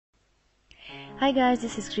Hi guys,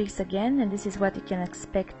 this is Crix again, and this is what you can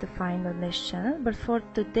expect to find on this channel. But for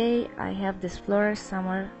today I have this floral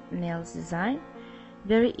summer nails design,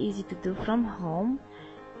 very easy to do from home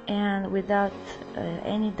and without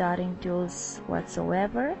any dotting tools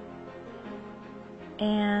whatsoever.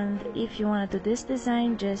 And if you want to do this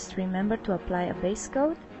design, just remember to apply a base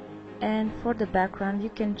coat, and for the background you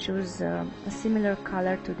can choose a similar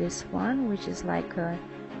color to this one, which is like a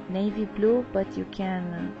navy blue, but you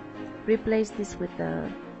can replace this with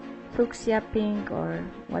a fuchsia pink or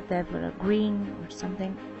whatever, a green or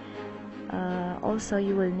something. Also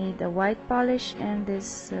you will need a white polish and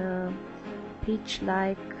this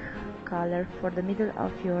peach-like color for the middle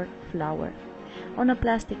of your flower. On a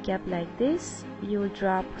plastic cap like this, you will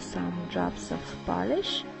drop some drops of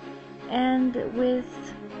polish, and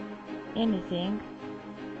with anything,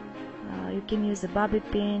 you can use a bobby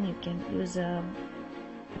pin, you can use a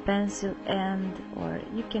pencil end, or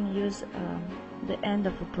you can use the end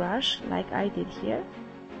of a brush like I did here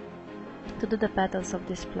to do the petals of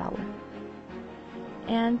this flower.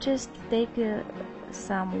 And just take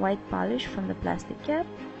some white polish from the plastic cap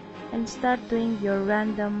and start doing your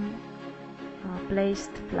random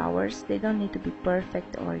placed flowers. They don't need to be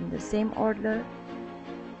perfect or in the same order,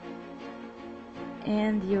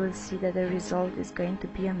 and you will see that the result is going to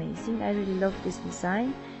be amazing. I really love this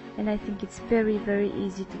design, and I think it's very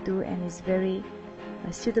easy to do, and is very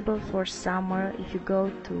suitable for summer. If you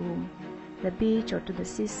go to the beach or to the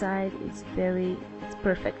seaside, it's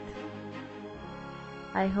perfect.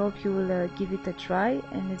 I hope you will give it a try,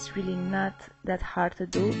 and it's really not that hard to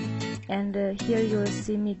do. And here you will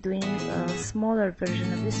see me doing a smaller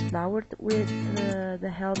version of this flower with the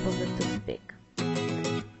help of a toothpick.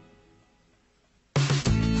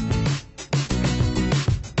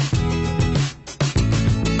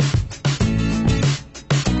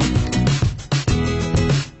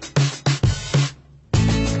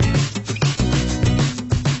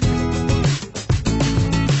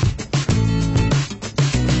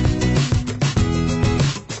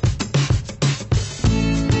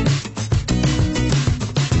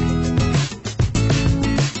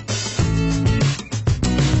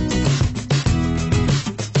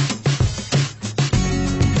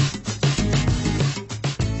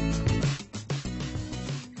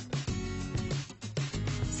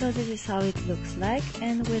 So this is how it looks like,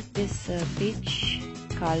 and with this peach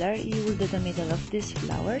color you will do the middle of these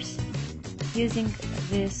flowers using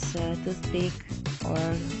this toothpick or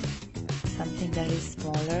something that is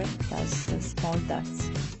smaller, plus small dots.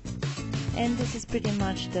 And this is pretty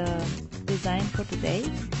much the design for today.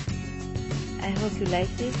 I hope you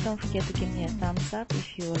liked this. Don't forget to give me a thumbs up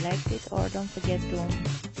if you liked it, or don't forget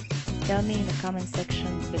to tell me in the comment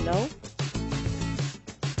section below.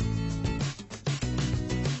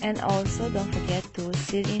 And also don't forget to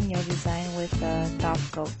seal in your design with a top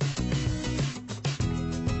coat.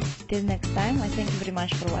 Till next time, I thank you very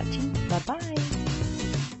much for watching. Bye bye!